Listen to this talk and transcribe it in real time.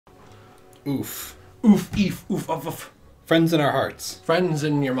Oof. Oof, eef, oof, oof, oof. Friends in our hearts. Friends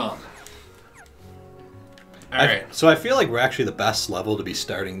and your mom. All right. So I feel like we're actually the best level to be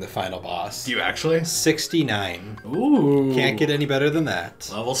starting the final boss. Do you actually? 69. Ooh. Can't get any better than that.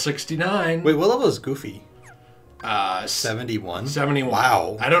 Level 69. Wait, what level is Goofy? 71. 71.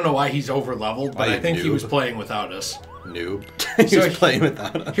 Wow. I don't know why he's over leveled, but Oh, I think he noob. was playing without us. Noob. He was playing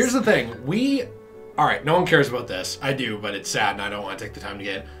without us. Here's the thing. All right, no one cares about this. I do, but it's sad and I don't want to take the time to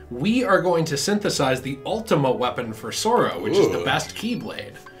get it. We are going to synthesize the ultimate weapon for Sora, which is the best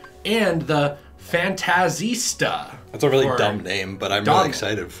Keyblade. And the Fantasista. That's a really dumb name, but I'm really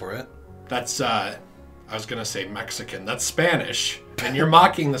excited for it. That's, I was going to say Mexican. That's Spanish. And you're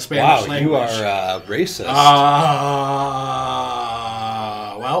mocking the Spanish language. Wow, you are racist.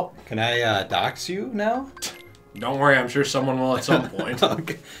 Well. Can I dox you now? Don't worry, I'm sure someone will at some point.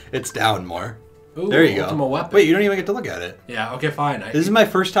 Okay. It's down more. Ooh, there you ultimate go. Weapon. Wait, you don't even get to look at it. Yeah, okay, fine. This is my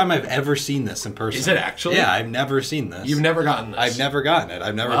first time I've ever seen this in person. Is it actually? Yeah, I've never seen this. You've never gotten this? I've never gotten it.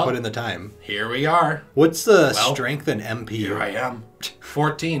 I've never put in the time. Here we are. What's the strength and MP? Here I am.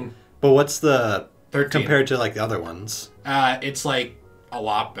 14. But what's the 13 compared to like the other ones? It's like a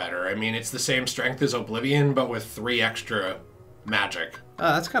lot better. I mean, it's the same strength as Oblivion, but with 3 extra magic.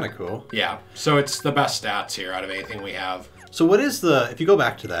 Oh, that's kind of cool. Yeah, so it's the best stats here out of anything we have. So what is the, if you go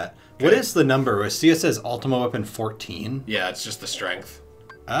back to that, what is the number? See, it says Ultima Weapon 14. Yeah, it's just the strength.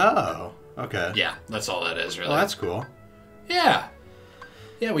 Oh, okay. Yeah, that's all that is, really. Well, that's cool. Yeah.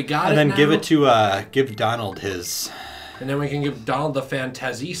 Yeah, we got and it then now. give it to, give Donald his... And then we can give Donald the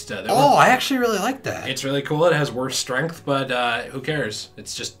Fantasista. I actually really like that. It's really cool. It has worse strength, but who cares?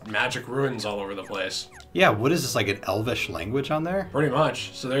 It's just magic ruins all over the place. Yeah, what is this, like an Elvish language on there? Pretty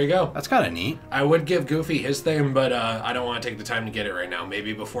much. So there you go. That's kind of neat. I would give Goofy his thing, but I don't want to take the time to get it right now.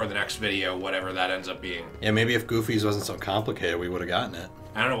 Maybe before the next video, whatever that ends up being. Yeah, maybe if Goofy's wasn't so complicated, we would have gotten it.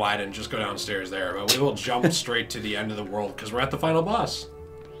 I don't know why I didn't just go downstairs there, but we will jump straight to the end of the world because we're at the final boss.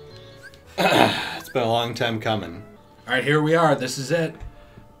 It's been a long time coming. All right, here we are. This is it.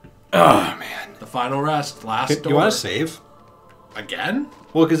 Oh, man. The final rest. Last door. You want to save? Again?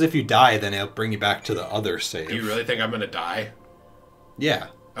 Well, because if you die, then it'll bring you back to the other save. Do you really think I'm going to die? Yeah.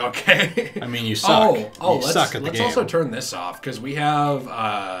 Okay. I mean, you suck. You let's suck at the game. Let's also turn this off, because we have...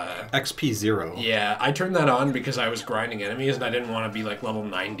 XP 0. Yeah, I turned that on because I was grinding enemies, and I didn't want to be, like, level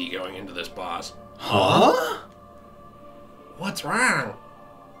 90 going into this boss. Huh? What's wrong?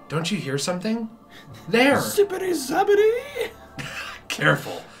 Don't you hear something? There! Zippity zappity!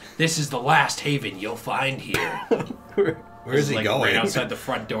 Careful. This is the last haven you'll find here. Where is he like going? Right outside the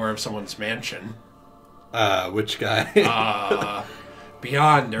front door of someone's mansion. Which guy?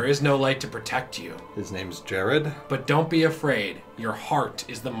 Beyond, there is no light to protect you. His name's Jared. But don't be afraid. Your heart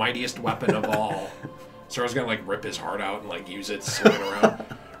is the mightiest weapon of all. Sora's gonna like rip his heart out and like use it to swing it around.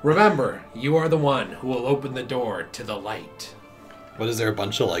 Remember, you are the one who will open the door to the light. What is there a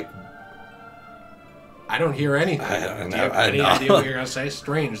bunch of like... I don't hear anything. I don't Do know. you have any idea what you're gonna say?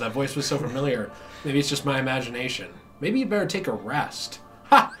 Strange. That voice was so familiar. Maybe it's just my imagination. Maybe you better take a rest.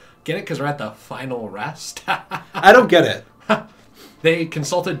 Ha! Get it? Because we're at the final rest? I don't get it. They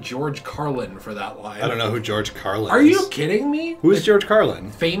consulted George Carlin for that line. I don't know who George Carlin is. Are you kidding me? Who is George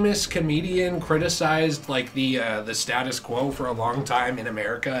Carlin? Famous comedian, criticized like the status quo for a long time in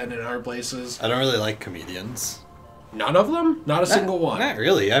America and in other places. I don't really like comedians. None of them? Not a single one? Not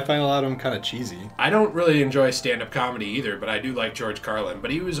really. I find a lot of them kind of cheesy. I don't really enjoy stand-up comedy either, but I do like George Carlin.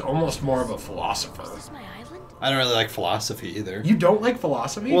 But he was almost more of a philosopher. I don't really like philosophy either. You don't like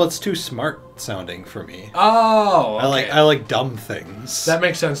philosophy? Well, it's too smart sounding for me. Oh, okay. I like dumb things. That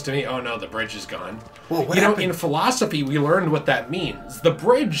makes sense to me. Oh no, the bridge is gone. Well, what you know, happened? in philosophy, we learned what that means. The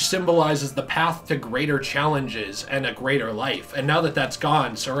bridge symbolizes the path to greater challenges and a greater life. And now that that's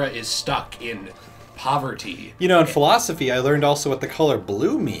gone, Sora is stuck in poverty. You know, in philosophy, I learned also what the color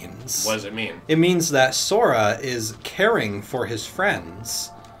blue means. What does it mean? It means that Sora is caring for his friends.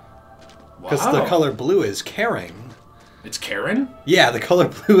 Because the color blue is caring. It's Karen? Yeah, the color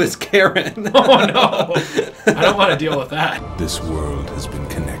blue is Karen. Oh no! I don't want to deal with that. This world has been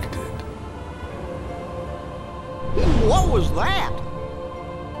connected. What was that?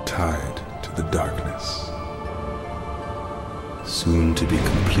 Tied to the darkness. Soon to be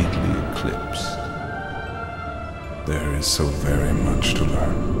completely eclipsed. There is so very much to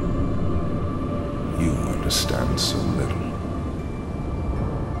learn. You understand so little.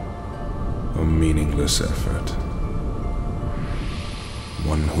 A meaningless effort.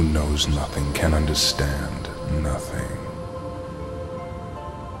 One who knows nothing can understand nothing.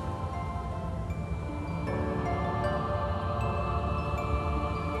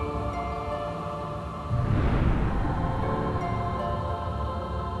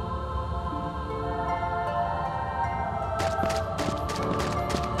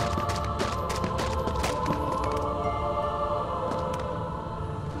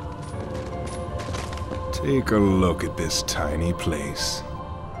 Take a look at this tiny place.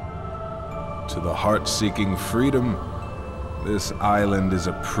 To the heart-seeking freedom, this island is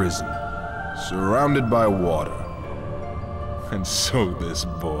a prison, surrounded by water. And so this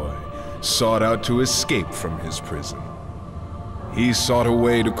boy sought out to escape from his prison. He sought a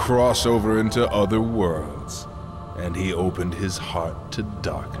way to cross over into other worlds, and he opened his heart to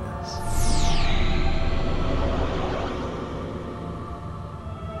darkness.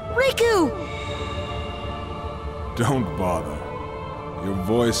 Riku! Don't bother. Your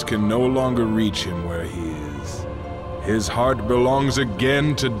voice can no longer reach him where he is. His heart belongs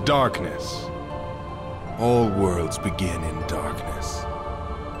again to darkness. All worlds begin in darkness,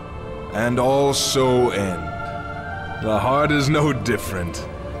 and all so end. The heart is no different.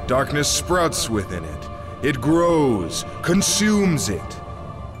 Darkness sprouts within it. It grows, consumes it.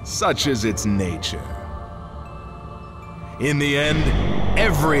 Such is its nature. In the end,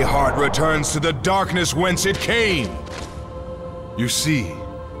 every heart returns to the darkness whence it came. You see,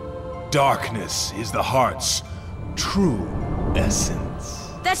 darkness is the heart's true essence.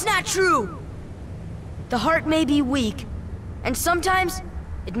 That's not true! The heart may be weak, and sometimes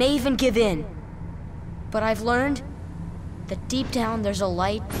it may even give in. But I've learned that deep down there's a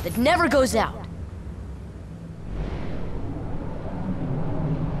light that never goes out.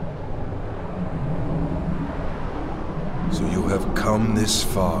 So you have come this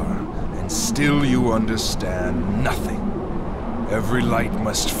far, and still you understand nothing. Every light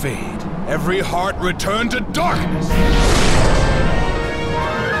must fade. Every heart return to darkness.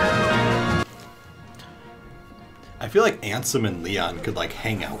 I feel like Ansem and Leon could like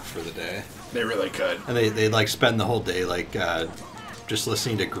hang out for the day. They really could. And they like spend the whole day like just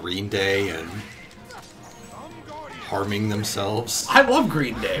listening to Green Day and harming themselves. I love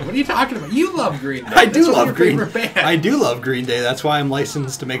Green Day. What are you talking about? You love Green Day. I do love Green Day. I do love Green Day. That's why I'm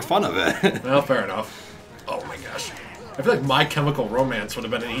licensed to make fun of it. Well, fair enough. Oh my gosh. I feel like My Chemical Romance would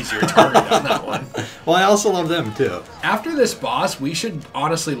have been an easier target on that one. Well, I also love them too. After this boss, we should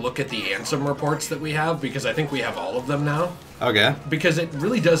honestly look at the Ansem reports that we have, because I think we have all of them now. Okay. Because it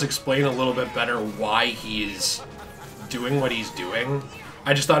really does explain a little bit better why he's doing what he's doing.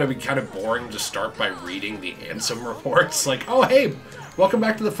 I just thought it'd be kind of boring to start by reading the Ansem reports. Like, oh hey, welcome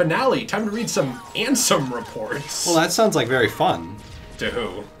back to the finale. Time to read some Ansem reports. Well, that sounds like very fun. To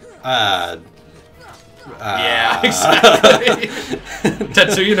who? Yeah, exactly.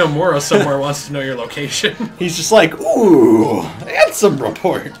 Tetsuya Nomura somewhere wants to know your location. He's just like, ooh, Ansem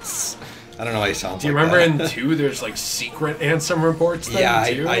reports. I don't know why he sounds like that. Do you remember in 2 there's like secret Ansem reports? Yeah,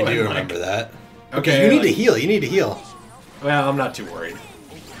 I do remember that. Okay, you need to heal. You need to heal. Well, I'm not too worried.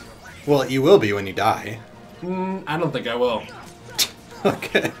 Well, you will be when you die. I don't think I will.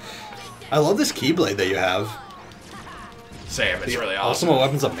 Okay. I love this Keyblade that you have. Same, it's really awesome. Ultimate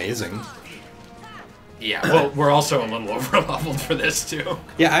weapon's amazing. Yeah, well, we're also a little over-leveled for this, too.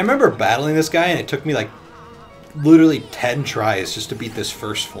 Yeah, I remember battling this guy, and it took me, like, literally 10 tries just to beat this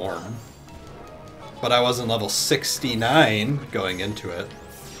first form. But I wasn't level 69 going into it.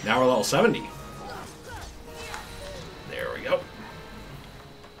 Now we're level 70. There we go.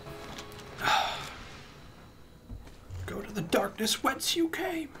 Go to the darkness whence you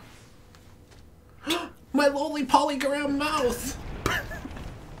came. My lowly polygram mouth!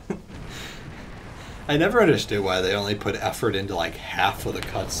 I never understood why they only put effort into like half of the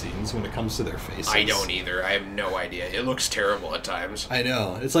cutscenes when it comes to their faces. I don't either. I have no idea. It looks terrible at times. I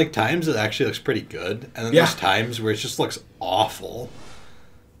know. It's like times it actually looks pretty good, and then there's times where it just looks awful.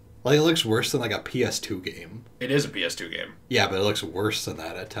 Like it looks worse than like a PS2 game. It is a PS2 game. Yeah, but it looks worse than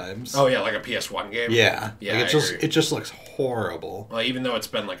that at times. Oh yeah, like a PS1 game? Yeah. Yeah, like it just looks horrible. Well, even though it's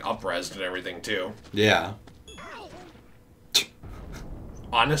been like up-resed and everything too. Yeah.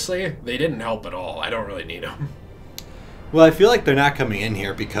 Honestly, they didn't help at all. I don't really need them. Well, I feel like they're not coming in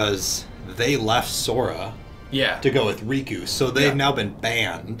here because they left Sora to go with Riku, so they've now been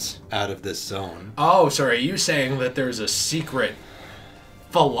banned out of this zone. Oh, sorry. Are you saying that there's a secret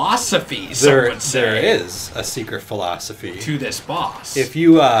philosophy, some would say? There is a secret philosophy to this boss. If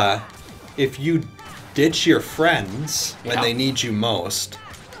you ditch your friends when they need you most,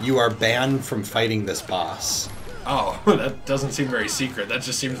 you are banned from fighting this boss. Oh, that doesn't seem very secret. That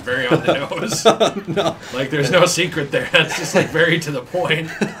just seems very on the nose. No. Like, there's no secret there. That's just, like, very to the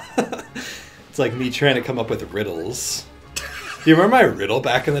point. It's like me trying to come up with riddles. Do you remember my riddle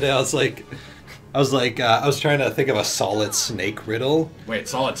back in the day? I was trying to think of a solid snake riddle. Wait,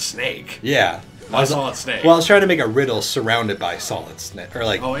 solid snake? Yeah. Why solid snake? Well, I was trying to make a riddle surrounded by solid snake. Or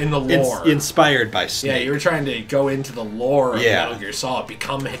like... Oh, in the lore. Inspired by snake. Yeah, you were trying to go into the lore of Metal Gear Solid,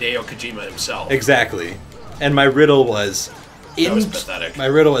 become Hideo Kojima himself. Exactly. And my riddle was, That was pathetic. My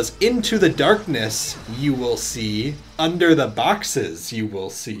riddle was, into the darkness you will see, under the boxes you will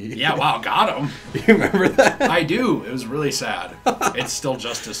see. Yeah, wow, got him. You remember that? I do. It was really sad. It's still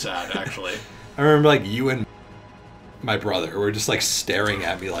just as sad, actually. I remember, like, you and my brother were just, like, staring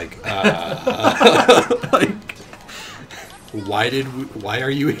at me like, like, why are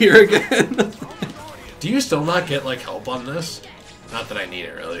you here again? Do you still not get, like, help on this? Not that I need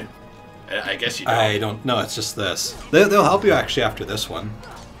it, really. I guess you don't. I don't know, it's just this. They'll help you, actually, after this one.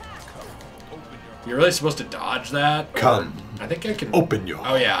 You're really supposed to dodge that? Come. I think I can... Open your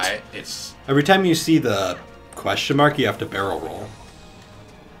Oh, yeah, it's... Every time you see the question mark, you have to barrel roll.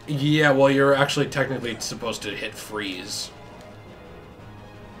 Yeah, well, you're actually technically supposed to hit freeze.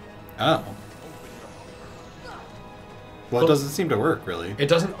 Oh. Well, it doesn't seem to work, really. It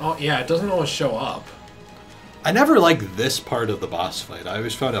doesn't... Oh, yeah, it doesn't always show up. I never liked this part of the boss fight. I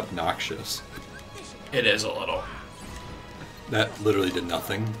always found it obnoxious. It is a little. That literally did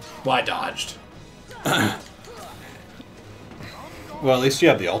nothing. Well, I dodged. Well, at least you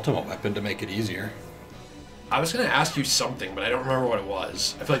have the ultimate weapon to make it easier. I was going to ask you something, but I don't remember what it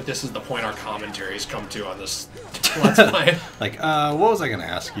was. I feel like this is the point our commentaries come to on this Let's Play. Like, what was I going to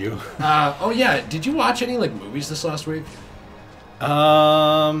ask you? Oh, yeah. Did you watch any, like, movies this last week?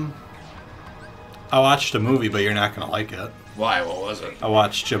 I watched a movie, but you're not going to like it. Why? What was it? I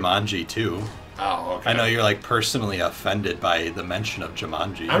watched Jumanji 2. Oh, okay. I know you're, like, personally offended by the mention of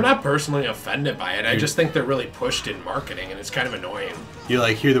Jumanji. I'm not personally offended by it. I just think they're really pushed in marketing, and it's kind of annoying. You,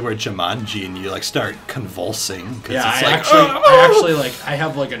 like, hear the word Jumanji, and you, like, start convulsing. Cause Yeah, it's I actually, like, I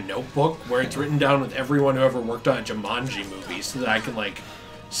have, like, a notebook where it's written down with everyone who ever worked on a Jumanji movie so that I can, like,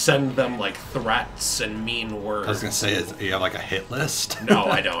 send them, like, threats and mean words. I was going to say, you have, like, a hit list? No,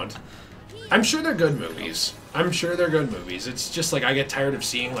 I don't. I'm sure they're good movies. It's just like I get tired of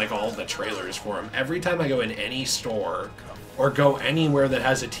seeing like all the trailers for them. Every time I go in any store or go anywhere that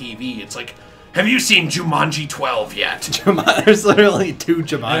has a TV, it's like, have you seen Jumanji 12 yet? There's literally 2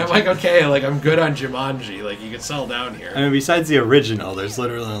 Jumanji. And I'm like, okay, like I'm good on Jumanji. Like you can settle down here. I mean, besides the original, there's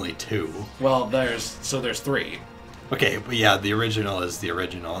literally only 2. Well, there's 3. Okay, but yeah, the original is the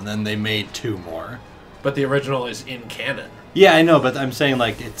original, and then they made 2 more. But the original is in canon. Yeah, I know, but I'm saying,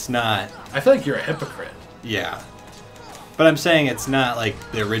 like, it's not... I feel like you're a hypocrite. Yeah. But I'm saying it's not, like,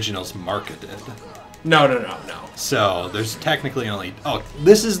 the original's marketed. No. So, there's technically only... Oh,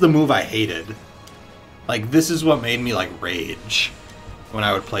 this is the move I hated. Like, this is what made me, like, rage when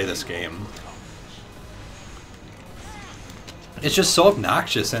I would play this game. It's just so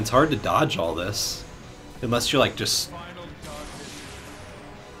obnoxious, and it's hard to dodge all this. Unless you're, like, just...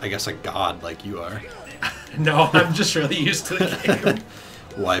 I guess a god like you are. No, I'm just really used to the game.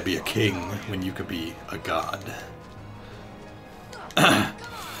 Why be a king when you could be a god?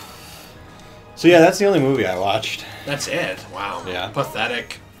 So yeah, that's the only movie I watched. That's it. Wow. Yeah.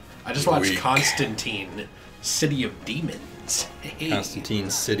 Pathetic. I just watched Weak. Constantine, City of Demons. Hey. Constantine,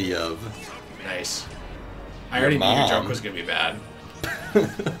 City of... Nice. I already knew your mom. joke was going to be bad.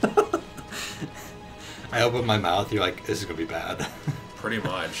 I open my mouth, you're like, this is going to be bad. Pretty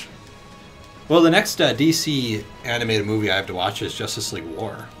much. Well, the next DC animated movie I have to watch is Justice League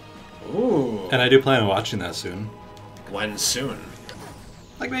War. Ooh. And I do plan on watching that soon. When soon?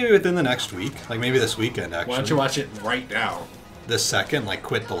 Like maybe within the next week. Like maybe this weekend, actually. Why don't you watch it right now? This second, like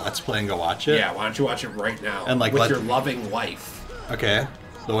quit the Let's Play and go watch it? Yeah, why don't you watch it right now? And like with your loving wife. Okay.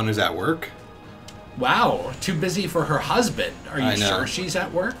 The one who's at work? Wow, too busy for her husband. Are you I know. sure she's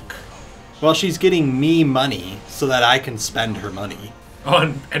at work? Well, she's getting me money so that I can spend her money.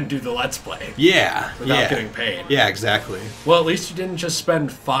 Oh, and do the Let's Play. Yeah. Without yeah. getting paid. Yeah, exactly. Well, at least you didn't just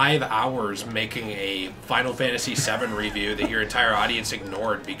spend 5 hours making a Final Fantasy VII review that your entire audience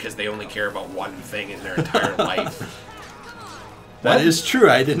ignored because they only care about one thing in their entire life. That is true.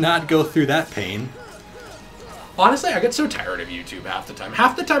 I did not go through that pain. Honestly, I get so tired of YouTube half the time.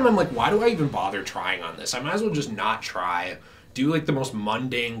 Half the time I'm like, why do I even bother trying on this? I might as well just not try. Do like the most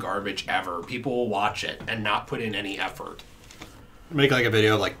mundane garbage ever. People will watch it and not put in any effort. Make like a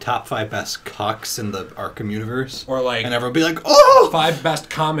video of like top 5 best cucks in the Arkham universe. Or like... And everyone be like, oh! 5 best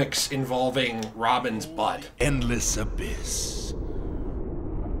comics involving Robin's butt. Endless abyss.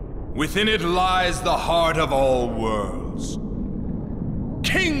 Within it lies the heart of all worlds.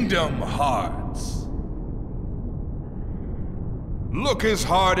 Kingdom Hearts. Look as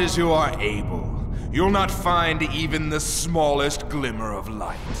hard as you are able. You'll not find even the smallest glimmer of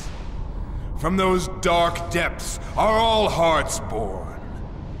light. From those dark depths are all hearts born.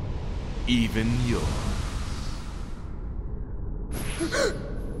 Even yours.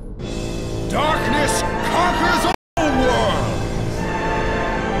 Darkness conquers all worlds! 「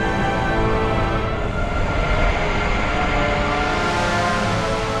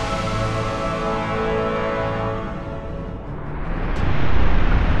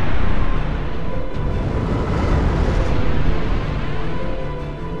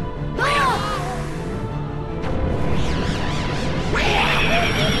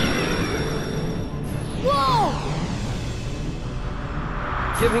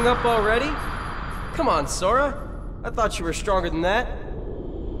Giving up already? Come on, Sora. I thought you were stronger than that.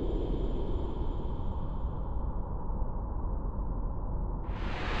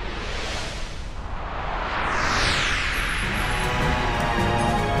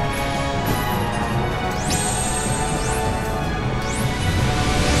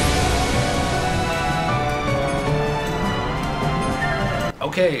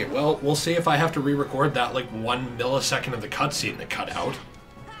 Okay, well, we'll see if I have to re-record that, like, 1 millisecond of the cutscene that cut out.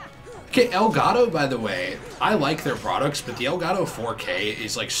 Okay, Elgato, by the way, I like their products, but the Elgato 4K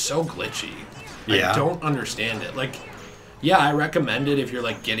is, like, so glitchy. Yeah. I don't understand it. Like, yeah, I recommend it if you're,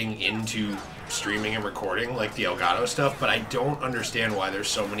 like, getting into streaming and recording, like, the Elgato stuff, but I don't understand why there's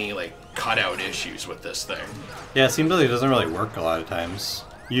so many, like, cutout issues with this thing. Yeah, it seems like it doesn't really work a lot of times.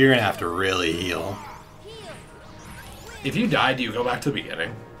 You're gonna have to really heal. If you die, do you go back to the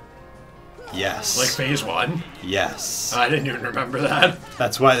beginning? Yes. Like phase 1? Yes. I didn't even remember that.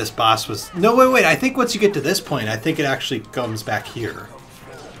 That's why this boss was... No, wait. I think once you get to this point, I think it actually comes back here.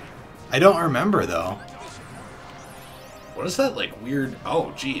 I don't remember, though. What is that, like, weird...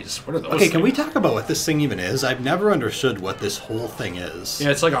 Oh, geez. What are those Okay, can things? we talk about what this thing even is? I've never understood what this whole thing is. Yeah,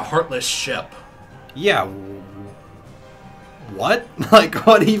 it's like a heartless ship. Yeah. What? Like,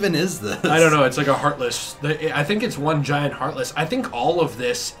 what even is this? I don't know. It's like a heartless... I think it's one giant heartless. I think all of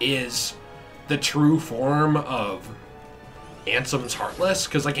this is the true form of Ansem's heartless.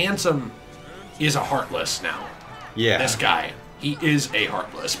 Because, like, Ansem is a heartless now. Yeah. This guy. He is a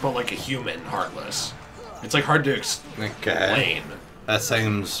heartless, but, like, a human heartless. It's, like, hard to explain. That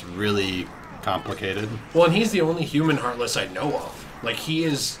seems really complicated. Well, and he's the only human heartless I know of. Like, he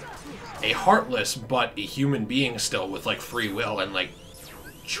is a heartless, but a human being still with, like, free will and, like,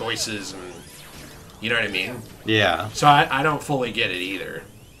 choices and... You know what I mean? Yeah. So I don't fully get it either.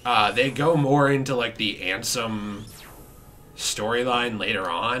 They go more into, like, the Ansem storyline later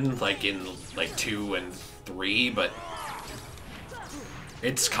on, like, in, like, 2 and 3, but...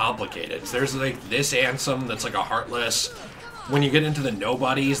 It's complicated. There's, like, this Ansem that's, like, a heartless... When you get into the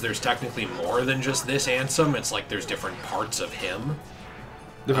nobodies, there's technically more than just this Ansem. It's like there's different parts of him.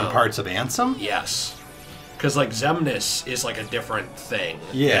 Different parts of Ansem? Yes. Because, like, Xemnas is, like, a different thing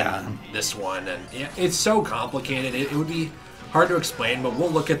than this one. And yeah, it's so complicated. It would be hard to explain, but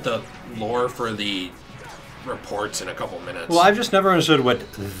we'll look at the lore for the reports in a couple minutes. Well, I've just never understood what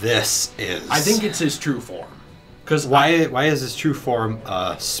this is. I think it's his true form. Because why is his true form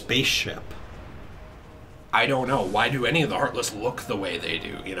a spaceship? I don't know. Why do any of the Heartless look the way they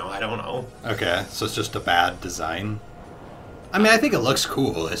do? You know, I don't know. Okay, so it's just a bad design. I mean, I think it looks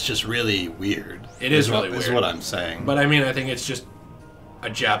cool. It's just really weird. It is really weird. Is what I'm saying. But I mean, I think it's just a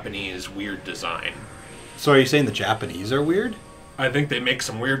Japanese weird design. So are you saying the Japanese are weird? I think they make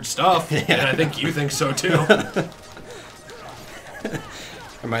some weird stuff, and I think you think so too.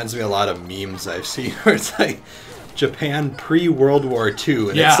 Reminds me a lot of memes I've seen where it's like Japan pre-World War II,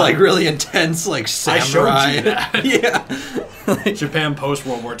 and it's like really intense, like samurai. I showed you that. Yeah. Japan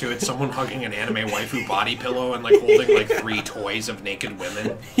post-World War II, it's someone hugging an anime waifu body pillow and like holding like 3 toys of naked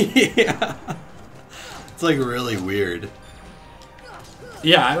women. Yeah. It's like really weird.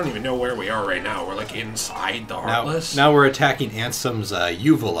 Yeah, I don't even know where we are right now. We're like inside the Heartless. Now we're attacking Ansem's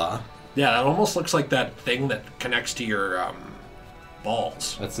uvula. Yeah, that almost looks like that thing that connects to your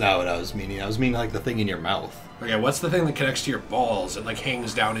balls. That's not what I was meaning. I was meaning like the thing in your mouth. Okay, what's the thing that connects to your balls? It like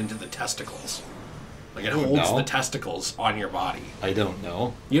hangs down into the testicles. Like it holds the testicles on your body. I don't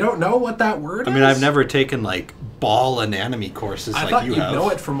know. You don't know what that word is? I mean, I've never taken like ball anatomy courses like you have. I thought you'd know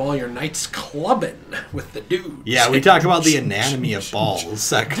it from all your nights clubbing with the dudes. Yeah, we talk about the anatomy of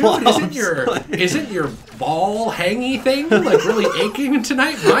balls at clubs. Dude, isn't your ball hangy thing like really aching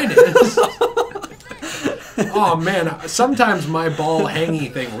tonight? Mine is. Oh man, sometimes my ball hangy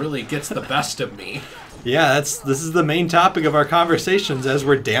thing really gets the best of me. Yeah, this is the main topic of our conversations as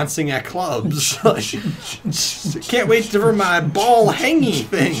we're dancing at clubs. Can't wait for my ball hangy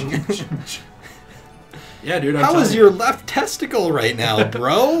thing. Yeah, dude. How is your left testicle right now,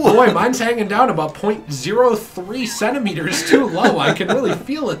 bro? Boy, mine's hanging down about 0.03 centimeters too low. I can really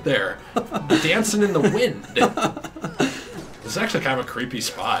feel it there, dancing in the wind. It's actually kind of a creepy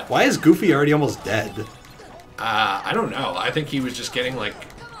spot. Why is Goofy already almost dead? I don't know. I think he was just getting like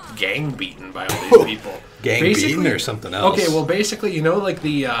gang beaten by all these people. Gang beaten or something else? Okay, well, basically, you know, like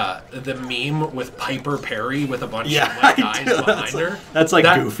the meme with Piper Perry with a bunch of like, guys behind her. That's like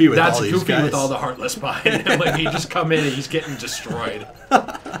Goofy with all these guys. That's Goofy with all the Heartless behind him. Like he just come in and he's getting destroyed. All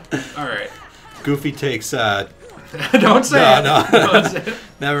right. Goofy takes. Don't say it. No. Don't say it.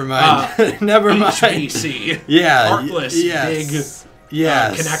 Never mind. Never mind. HBC. Yeah. Heartless. Yes.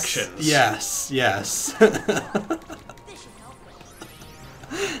 Big. Connections. Yes.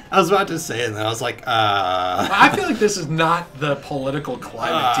 I was about to say it, and then I was like, I feel like this is not the political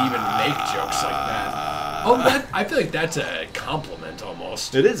climate to even make jokes like that. Oh, I feel like that's a compliment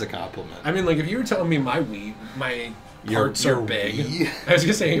almost. It is a compliment. I mean, like, if you were telling me my parts are big. I was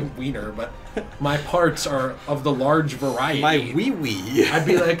gonna say wiener, but my parts are of the large variety. My wee. I'd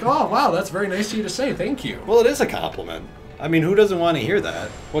be like, oh wow, that's very nice of you to say. Thank you. Well, it is a compliment. I mean, who doesn't want to hear that?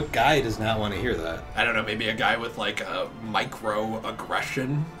 What guy does not want to hear that? I don't know, maybe a guy with like a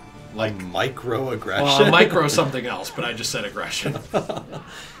microaggression. Like microaggression? Well, micro something else, but I just said aggression.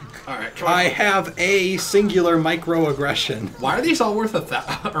 Alright, come on. I have a singular microaggression. Why are these all worth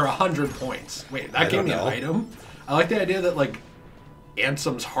 100 points? Wait, that gave me an item? I like the idea that, like,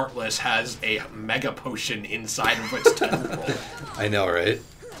 Ansem's Heartless has a mega potion inside of its tentacle. I know, right?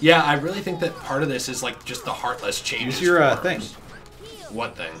 Yeah, I really think that part of this is, like, just the Heartless changes. Use your thing.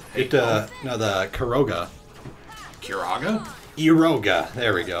 What thing? No, the Kiroga. Kiraga? Iroga.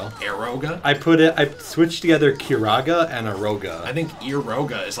 There we go. Eroga? I switched together Kiraga and Aroga. I think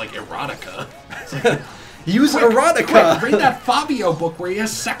Eroga is like erotica. It's like, use erotica! Quick, read that Fabio book where he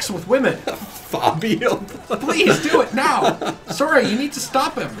has sex with women. Fabio? Please do it now! Sorry, you need to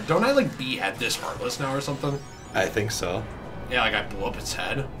stop him. Don't I, like, behead this Heartless now or something? I think so. Yeah, like I blew up its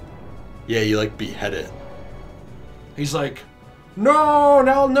head. Yeah, you, like, behead it. He's like, no,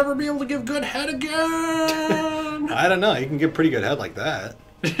 now I'll never be able to give good head again. I don't know. You can get pretty good head like that.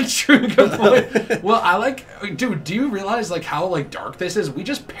 True, good point. Well, I like, dude, do you realize, like, how, like, dark this is? We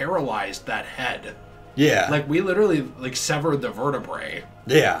just paralyzed that head. Yeah. Like, we literally, like, severed the vertebrae.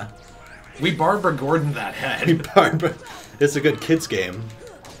 Yeah. We Barbara Gordon that head. It's a good kids game.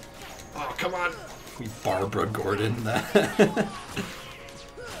 Oh, come on. We Barbara Gordon that.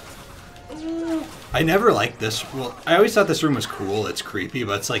 I never liked this. Well, I always thought this room was cool. It's creepy,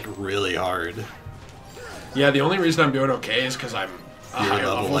 but it's, like, really hard. Yeah, the only reason I'm doing okay is because I'm a higher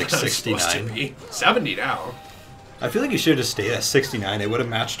level, like, than I'm supposed to 69. be. 70 now. I feel like you should have just stayed at 69. It would have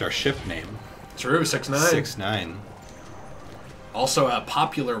matched our ship name. True, 6'9". 6'9". Also a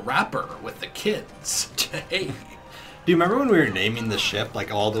popular rapper with the kids. Hey. Do you remember when we were naming the ship,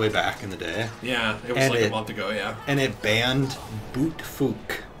 like, all the way back in the day? Yeah, it was like a month ago, yeah. And it banned Boot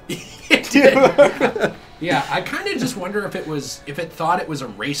Fook. It did. Yeah, I kind of just wonder if it thought it was a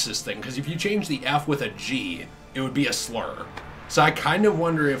racist thing, because if you change the F with a G, it would be a slur. So I kind of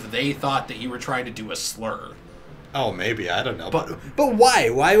wonder if they thought that you were trying to do a slur. Oh, maybe, I don't know. But why?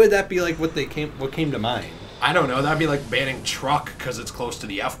 Why would that be like what came to mind? I don't know. That'd be like banning truck because it's close to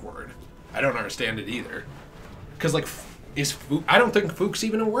the F word. I don't understand it either. Because, like, I don't think fook's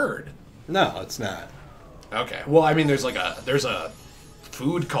even a word. No, it's not. Okay. Well, I mean, there's a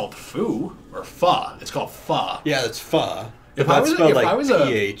food called foo or pho. It's called pho. Yeah, that's pho. If I was a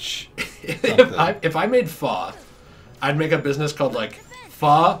PH. if I made pho, I'd make a business called, like,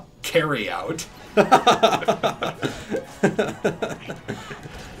 pho carry out.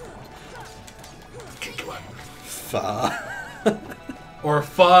 Pho. Or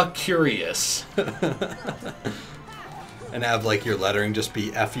pho curious. And have, like, your lettering just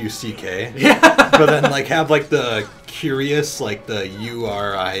be F-U-C-K. Yeah. But then, like, have, like, the curious, like, the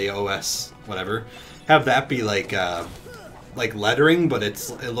U-R-I-O-S, whatever. Have that be, like lettering, but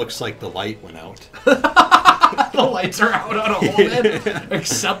it looks like the light went out. The lights are out on all of it,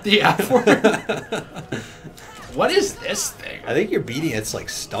 except the F word. What is this thing? I think you're beating its, like,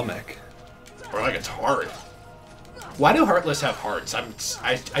 stomach. Or, like, its heart. Why do Heartless have hearts?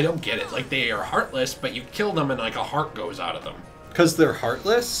 I don't get it. Like, they are heartless, but you kill them and, like, a heart goes out of them. Because they're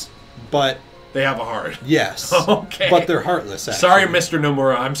heartless, but... They have a heart. Yes. Okay. But they're heartless, actually. Sorry, Mr.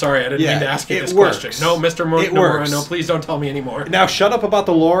 Nomura. I'm sorry. I didn't mean to ask you this question. No, Mr. Nomura, no, please don't tell me anymore. Now shut up about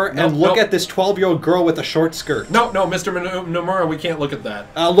the lore and look at this 12-year-old girl with a short skirt. No, Mr. Nomura, we can't look at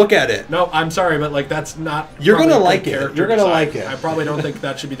that. Look at it. No, I'm sorry, but, like, that's not... You're going to like it. You're going to like it. I probably don't think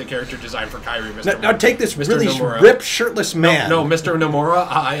that should be the character design for Kairi, Mr. Nomura. Now take this really ripped, shirtless man. No, Mr. Nomura,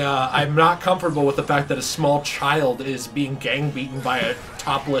 I'm not comfortable with the fact that a small child is being gang beaten by a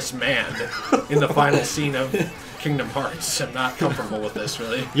topless man in the final scene of Kingdom Hearts. I'm not comfortable with this,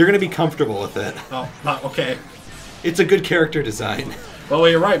 really. You're going to be comfortable with it. Oh, okay. It's a good character design. Well,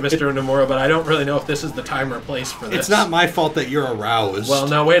 you're right, Mr. Nomura, but I don't really know if this is the time or place for this. It's not my fault that you're aroused. Well,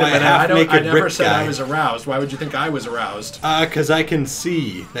 no, wait a minute. I never said I was aroused. Why would you think I was aroused? Because I can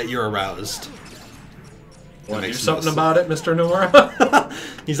see that you're aroused. Want to do something about it, Mr. Nomura?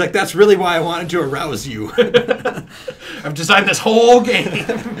 He's like, that's really why I wanted to arouse you. I've designed this whole game.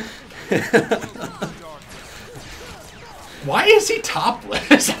 Why is he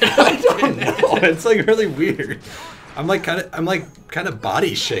topless? I don't know. It's like really weird. I'm kind of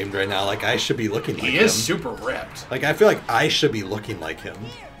body shamed right now. Like I should be looking like him. He is super ripped. Like I feel like I should be looking like him.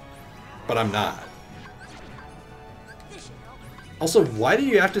 but I'm not. Also, why do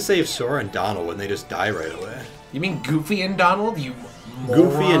you have to save Sora and Donald when they just die right away? You mean Goofy and Donald? You Goofy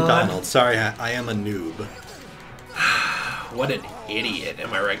and moron. Donald. Sorry, I am a noob. What an idiot.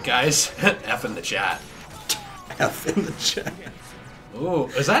 Am I right, guys? F in the chat. F in the chat. Ooh,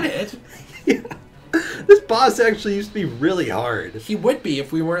 is that it? Yeah. This boss actually used to be really hard. He would be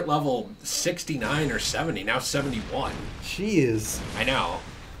if we weren't level 69 or 70. Now 71. Jeez. I know.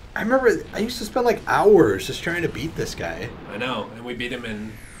 I remember I used to spend like hours just trying to beat this guy. I know. And we beat him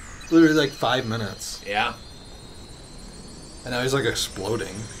in... Literally like 5 minutes. Yeah. And now he's like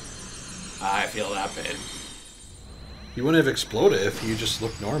exploding. I feel that pain. You wouldn't have exploded if you just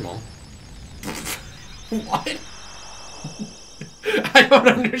looked normal. What? I don't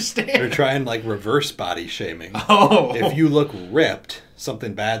understand. They're trying like reverse body shaming. Oh. If you look ripped,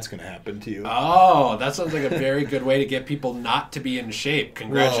 something bad's gonna happen to you. Oh, that sounds like a very good way to get people not to be in shape.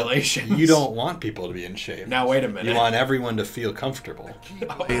 Congratulations. Well, you don't want people to be in shape. Now wait a minute. You want everyone to feel comfortable.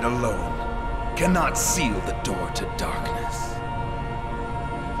 Fate alone cannot seal the door to darkness.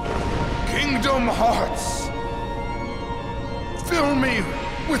 Kingdom Hearts, fill me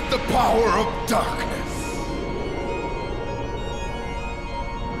with the power of darkness.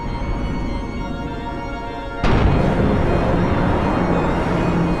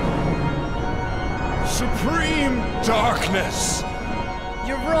 Supreme darkness.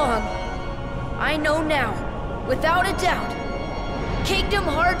 You're wrong. I know now, without a doubt. Kingdom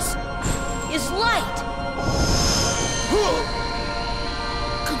Hearts is light.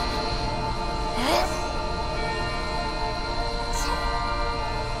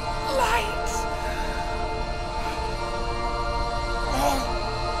 Light.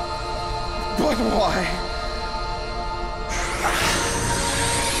 But why?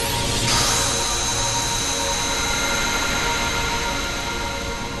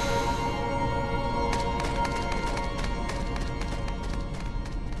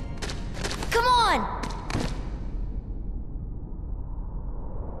 Come on!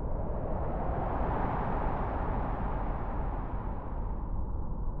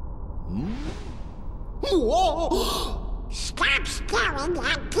 Whoa! Stop staring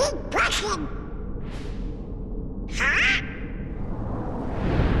and keep brushing! Huh?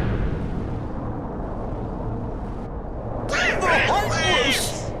 Hurry!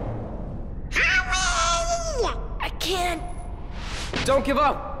 I can't. Don't give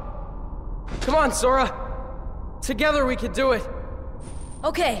up! Come on, Sora! Together we can do it!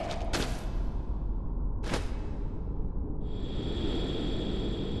 Okay.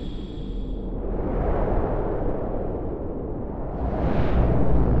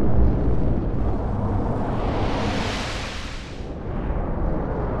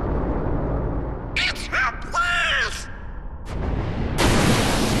 It's her blast!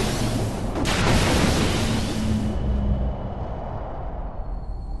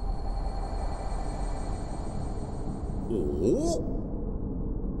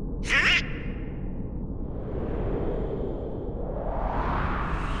 Huh?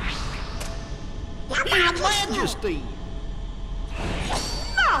 Your Majesty!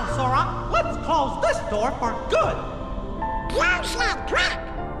 Now, Sora, let's close this door for good. Close that trap!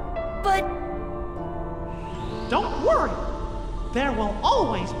 But Don't worry. There will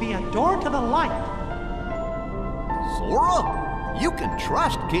always be a door to the light. Sora, you can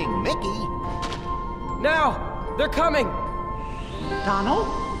trust King Mickey. Now! They're coming! Donald,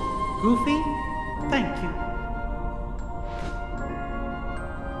 Goofy, thank you.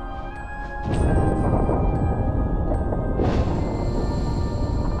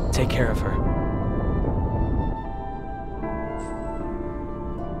 Take care of her.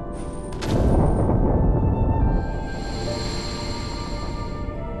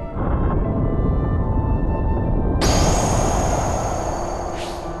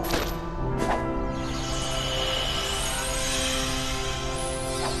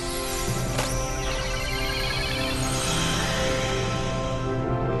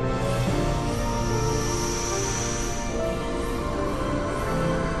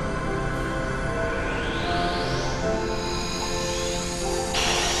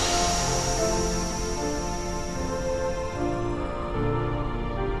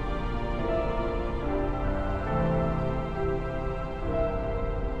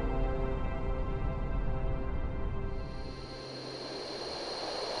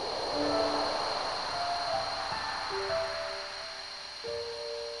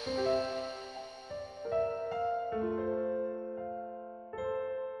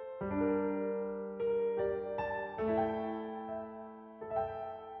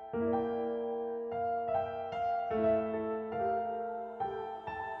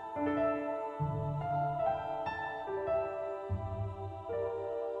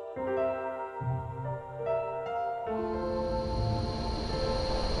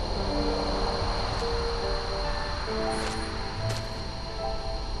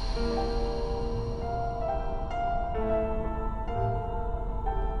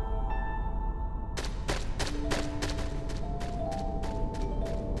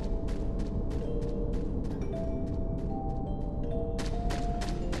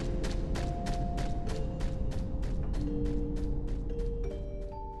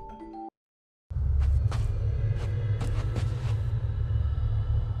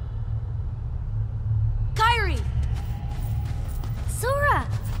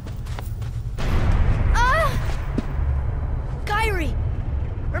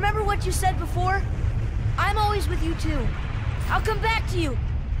 what you said before? I'm always with you too. I'll come back to you.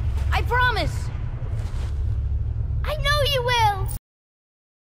 I promise. I know you will.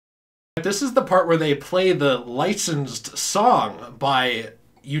 This is the part where they play the licensed song by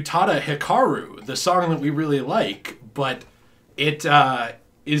Utada Hikaru, the song that we really like, but it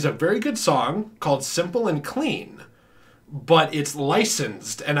is a very good song called Simple and Clean. But it's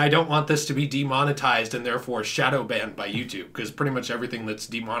licensed, and I don't want this to be demonetized and therefore shadow banned by YouTube, because pretty much everything that's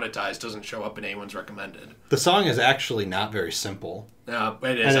demonetized doesn't show up in anyone's recommended. The song is actually not very simple. It is,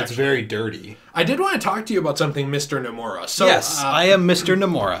 and it's actually very dirty. I did want to talk to you about something, Mr. Nomura. So, yes, I am Mr.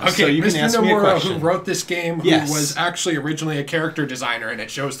 Nomura. Okay, so you Mr. can ask Nomura, me a question. who wrote this game, who Yes. was actually originally a character designer, and it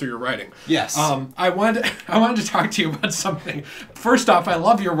shows through your writing. Yes. I wanted to talk to you about something. First off, I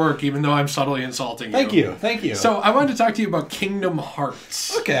love your work, even though I'm subtly insulting you. Thank you. So I wanted to talk to you about Kingdom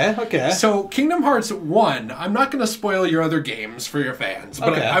Hearts. Okay. So Kingdom Hearts 1, I'm not going to spoil your other games for your fans, but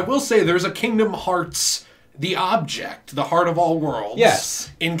Okay. I will say there's a Kingdom Hearts, the object, the heart of all worlds.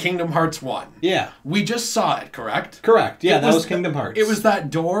 Yes. In Kingdom Hearts 1. Yeah. We just saw it, correct? Correct. Yeah, It that was Kingdom Hearts. It was that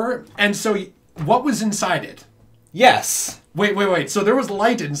door, and so what was inside it? Yes. Wait. So there was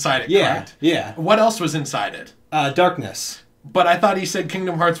light inside it, Yeah. correct? Yeah. What else was inside it? Darkness. But I thought he said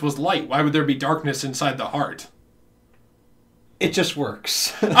Kingdom Hearts was light. Why would there be darkness inside the heart? It just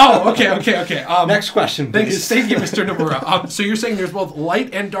works. Oh, okay. Next question, please. Thank you, Mr. Nomura. So you're saying there's both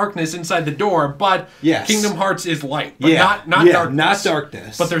light and darkness inside the door, but Yes. Kingdom Hearts is light, but Yeah. not Yeah, darkness. not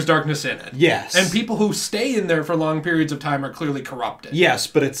darkness. But there's darkness in it. Yes. And people who stay in there for long periods of time are clearly corrupted. Yes,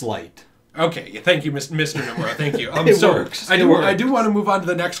 but it's light. Okay, thank you, Mr. Nomura. Thank you. It works. I It do works. want to move on to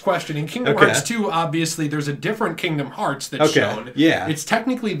the next question. In Kingdom Okay. Hearts 2, obviously, there's a different Kingdom Hearts that's Okay, shown. yeah. It's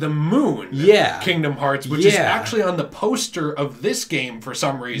technically the Moon Yeah. Kingdom Hearts, which is Yeah. actually on the poster of this game for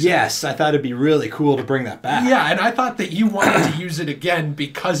some reason. Yes, I thought it'd be really cool to bring that back. Yeah, and I thought that you wanted to use it again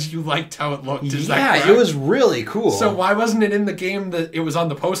because you liked how it looked. Is that Yeah, correct? it was really cool. So why wasn't it in the game that it was on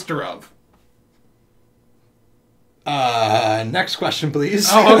the poster of? Next question, please.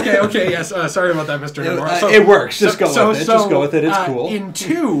 Oh, okay, yes. Sorry about that, Mr. Nomura. It works. Just go with it. Just go with it. It's cool. In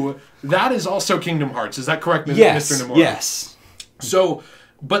 2, that is also Kingdom Hearts. Is that correct, Yes. Mr. Nomura? Yes. So,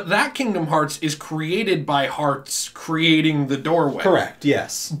 but that Kingdom Hearts is created by Hearts creating the doorway. Correct.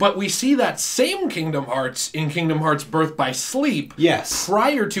 Yes. But we see that same Kingdom Hearts in Kingdom Hearts Birth by Sleep. Yes.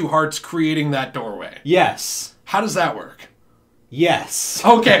 Prior to Hearts creating that doorway. Yes. How does that work? Yes.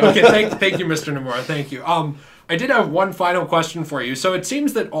 Okay. Thank you, Mr. Nomura. Thank you. I did have one final question for you. So it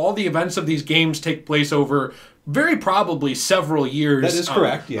seems that all the events of these games take place over very probably several years That is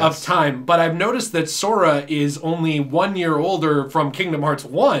correct, yes. of time. But I've noticed that Sora is only 1 year older from Kingdom Hearts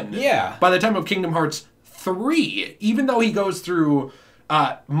 1. Yeah. By the time of Kingdom Hearts 3, even though he goes through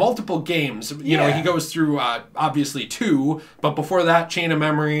multiple games. You know, he goes through obviously 2, but before that, Chain of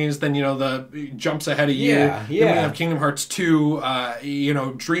Memories. Then the jumps ahead of you. Yeah. Then we have Kingdom Hearts 2.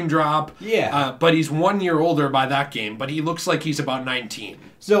 Dream Drop. But he's 1 year older by that game. But he looks like he's about 19.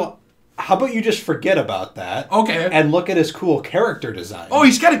 So, how about you just forget about that? Okay. And look at his cool character design. Oh,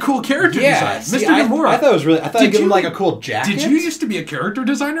 he's got a cool character design. See, Mr. Nomura. I thought it was really. I thought I'd give him like a cool jacket. Did you used to be a character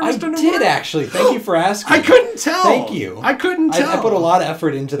designer, Mr. Nomura? I did actually. Thank you for asking. I couldn't tell. Thank you. I couldn't tell. I put a lot of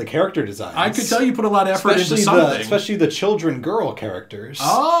effort into the character design. I could tell you put a lot of effort into something. Especially the children girl characters.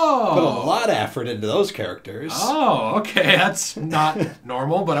 Oh. Put a lot of effort into those characters. Oh, okay. That's not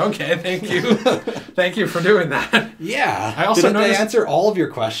normal, but okay. Thank you. Thank you for doing that. Yeah. I also Did noticed, they answer all of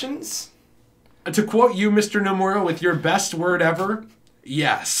your questions? To quote you, Mr. Nomura, with your best word ever,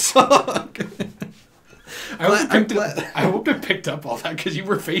 yes. I hope it picked up all that because you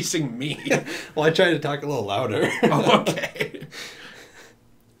were facing me. Well, I tried to talk a little louder. Oh, okay.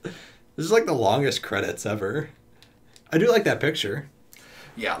 This is like the longest credits ever. I do like that picture.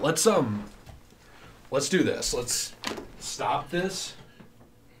 Yeah, let's do this. Let's stop this,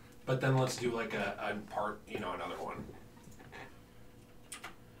 but then let's do like a part, another one.